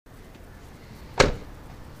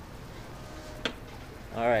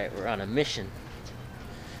Alright, we're on a mission.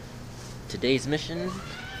 Today's mission,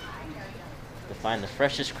 to find the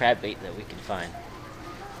freshest crab bait that we can find.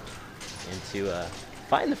 And to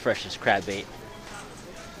find the freshest crab bait,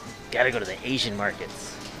 gotta go to the Asian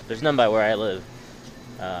markets. There's none by where I live,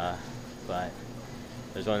 but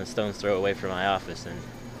there's one a stone's throw away from my office, and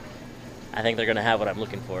I think they're gonna have what I'm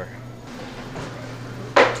looking for.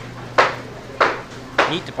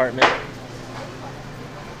 Meat department,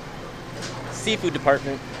 seafood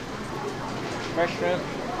department, fresh shrimp,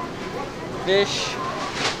 fish,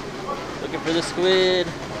 looking for the squid.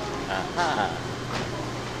 Aha.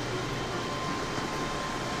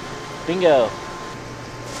 Bingo.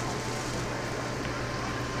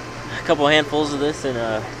 A couple handfuls of this,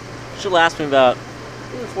 and should last me about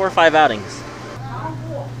 4 or 5 outings.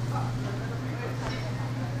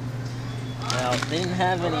 Now, they didn't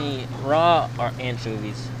have any raw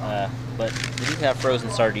anchovies, but they do have frozen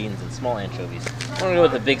sardines and small anchovies. I'm going to go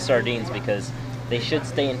with the big sardines because they should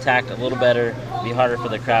stay intact a little better. It'll be harder for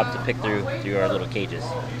the crab to pick through our little cages.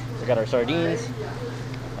 We got our sardines.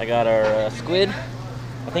 I got our squid.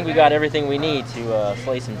 I think we got everything we need to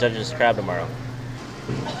slay some Dungeness crab tomorrow.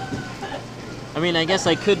 I mean, I guess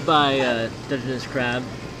I could buy Dungeness crab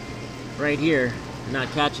right here and not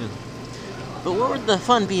catch them. But what would the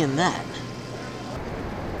fun be in that?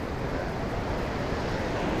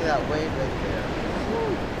 Look at that wave right there.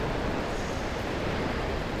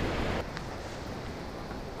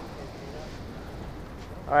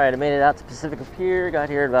 Alright, I made it out to Pacifica Pier. Got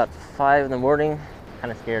here at about 5 in the morning.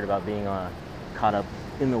 Kind of scared about being caught up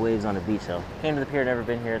in the waves on the beach. So came to the pier, never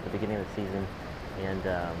been here at the beginning of the season. And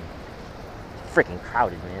freaking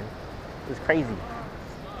crowded, man. It was crazy.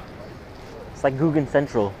 It's like Guggen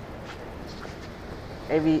Central.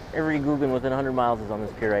 Every Guggen within 100 miles is on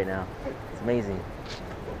this pier right now. It's amazing.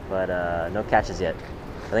 But no catches yet.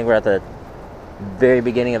 I think we're at the very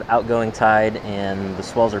beginning of outgoing tide, and the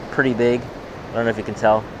swells are pretty big. I don't know if you can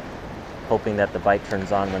tell. Hoping that the bite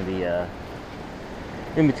turns on when the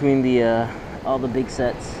in between the all the big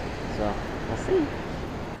sets. So we'll see.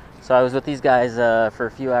 So I was with these guys for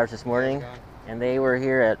a few hours this morning, and they were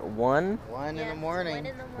here at 1 in the morning.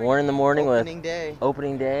 1 in the morning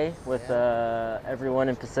Opening day with everyone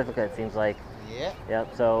in Pacifica, it seems like. Yeah.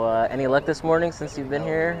 Yep. So any luck this morning since you've been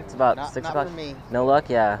here? It's about 6 o'clock. Not for me. No luck,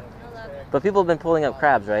 yeah. No luck. But people have been pulling up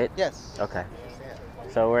crabs, right? Yes. Okay.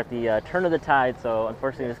 So we're at the turn of the tide. So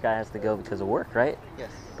unfortunately, this guy has to go because of work, right?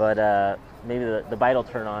 Yes. But maybe the bite will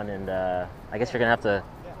turn on, and I guess you're gonna have to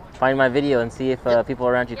find my video and see if people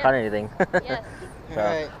around you caught anything. Yes. So, All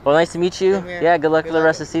right. well, nice to meet you. Same here. Yeah, good luck for the luck.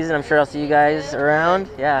 rest of the season. I'm sure I'll see you guys around.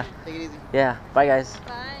 Yeah. Take it easy. Yeah. Bye, guys.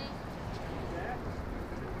 Bye.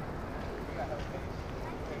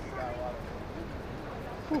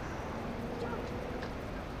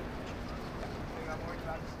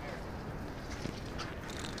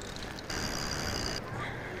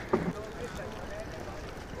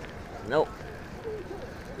 Nope.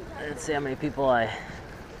 I didn't see how many people I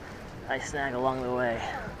snag along the way.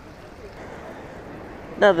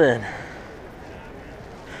 Nothing.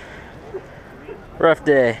 Rough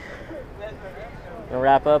day. Gonna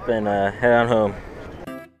wrap up and head on home.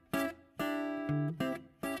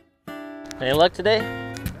 Any luck today?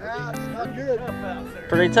 Yeah, it's not good.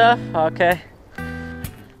 Pretty tough? Okay.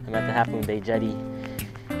 I'm at the Half Moon Bay jetty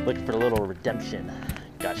looking for a little redemption.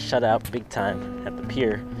 Got shut out big time at the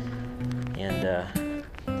pier, and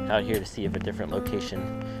out here to see if a different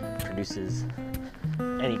location produces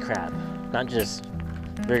any crab. Not just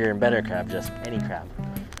bigger and better crab, just any crab.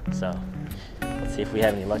 So let's see if we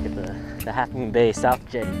have any luck at the Half Moon Bay South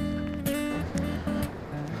jetty.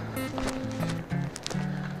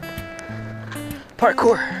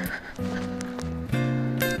 Parkour!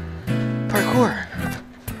 Parkour!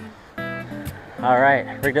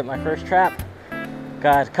 Alright, rigged up my first trap.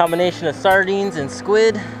 Got a combination of sardines and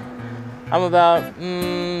squid. I'm about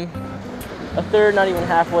a third, not even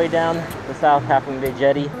halfway down the South Half Moon Bay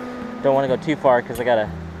jetty. Don't want to go too far because I gotta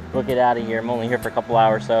book it out of here. I'm only here for a couple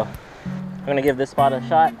hours, so I'm gonna give this spot a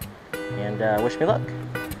shot and wish me luck.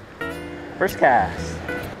 First cast.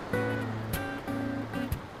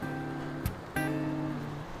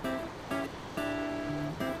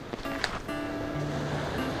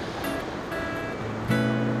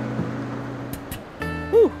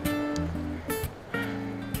 Woo.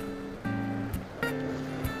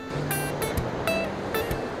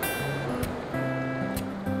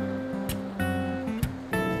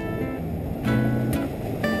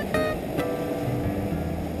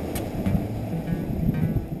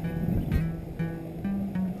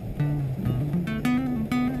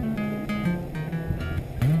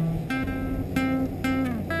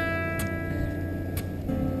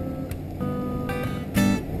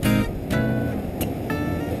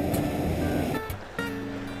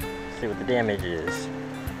 damages.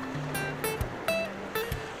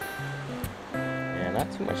 Yeah, not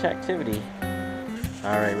too much activity.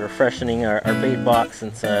 Alright, we're freshening our bait box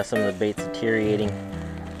since some of the bait's deteriorating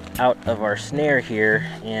out of our snare here,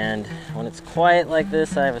 and when it's quiet like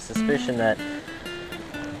this, I have a suspicion that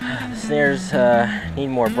the snares need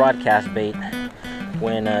more broadcast bait.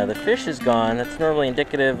 When the fish is gone, that's normally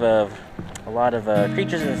indicative of a lot of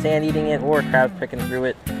creatures in the sand eating it or crabs picking through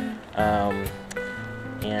it.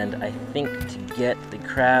 And I think to get the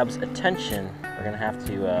crab's attention, we're gonna have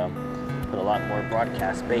to put a lot more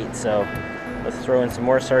broadcast bait. So let's throw in some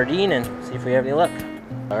more sardine and see if we have any luck.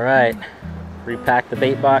 All right, repack the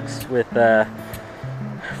bait box with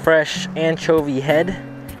fresh anchovy head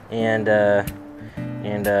and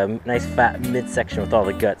nice fat midsection with all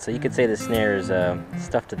the guts. So you could say the snare is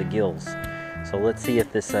stuffed to the gills. So let's see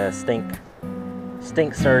if this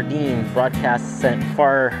stink sardine broadcasts scent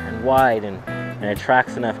far and wide and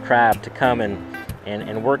attracts enough crab to come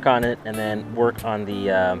and work on it, and then work on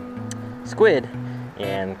the squid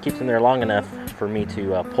and keeps them there long enough for me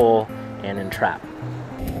to pull and entrap.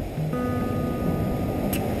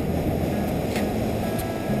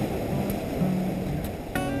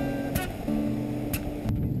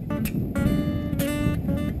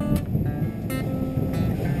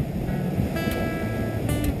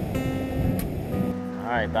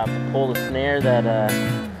 Alright, about to pull the snare that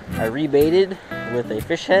I rebaited with a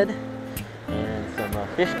fish head and some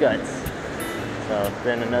fish guts. So it's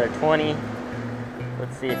been another 20.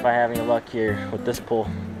 Let's see if I have any luck here with this pull.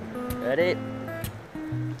 Ready?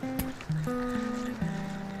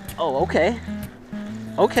 Oh, okay.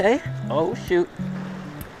 Okay. Oh, shoot.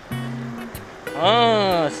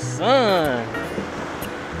 Oh, son.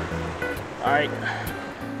 Alright.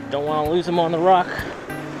 Don't want to lose him on the rock.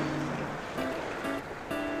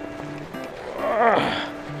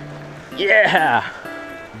 Yeah!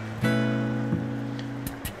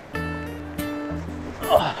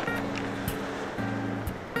 Oh.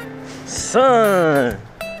 Son!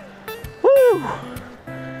 Woo!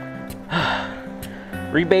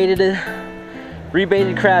 Rebaited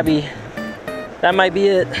crabby. That might be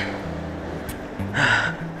it.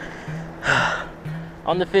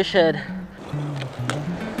 On the fish head.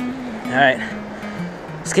 Alright.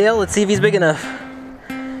 Scale, let's see if he's big enough.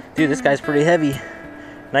 Dude, this guy's pretty heavy.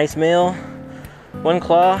 Nice male, one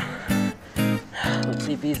claw. Let's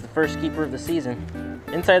see if he's the first keeper of the season.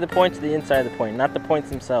 Inside the point to the inside of the point, not the points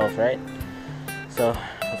themselves, right? So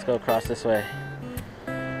let's go across this way.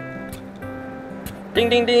 Ding,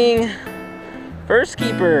 ding, ding. First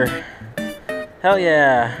keeper. Hell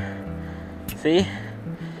yeah. See,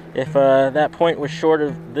 if that point was short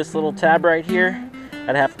of this little tab right here,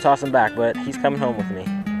 I'd have to toss him back, but he's coming home with me.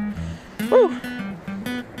 Woo!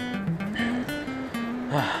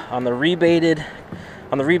 On the rebaited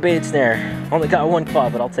snare. Only got one claw,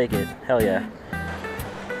 but I'll take it. Hell yeah.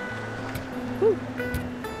 Woo.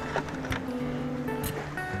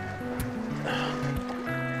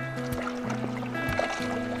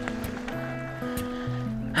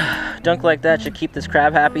 Dunk like that should keep this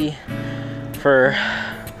crab happy for,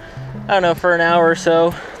 I don't know, for an hour or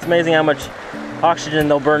so. It's amazing how much oxygen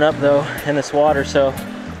they'll burn up though in this water. So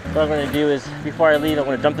what I'm gonna do is, before I leave, I'm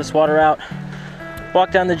gonna dump this water out,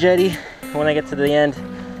 walk down the jetty. When I get to the end,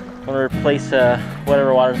 I'm gonna replace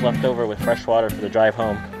whatever water's left over with fresh water for the drive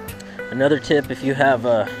home. Another tip, if you have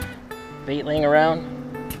bait laying around,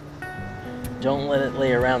 don't let it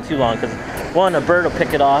lay around too long, because one, a bird will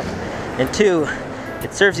pick it off, and two,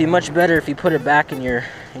 it serves you much better if you put it back in your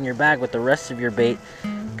bag with the rest of your bait,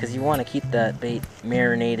 because you want to keep that bait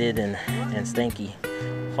marinated and stanky.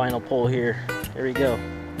 Final pull here. There we go.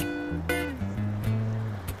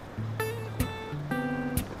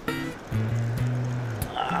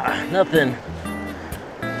 Ah, nothing.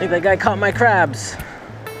 I think that guy caught my crabs.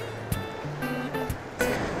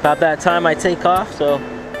 About that time I take off, so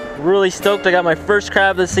really stoked I got my first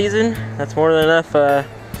crab this season. That's more than enough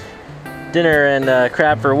dinner and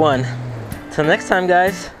crab for one. Till next time,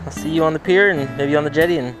 guys, I'll see you on the pier and maybe on the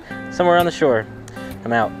jetty and somewhere on the shore.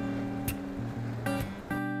 I'm out.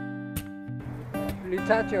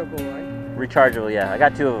 Rechargeable, right? Rechargeable, yeah. I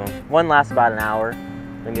got two of them. One lasts about an hour,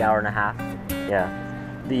 maybe hour and a half. Yeah.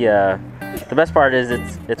 The best part is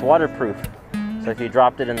it's waterproof. So if you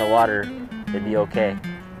dropped it in the water, it'd be okay.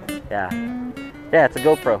 Yeah. Yeah, it's a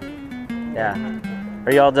GoPro. Yeah.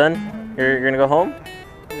 Are you all done? You're gonna go home?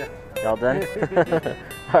 Yeah. Y'all done?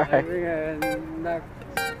 All right. Yeah.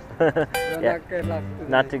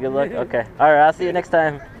 Not too good luck? Okay. All right, I'll see you next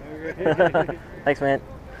time. Thanks, man.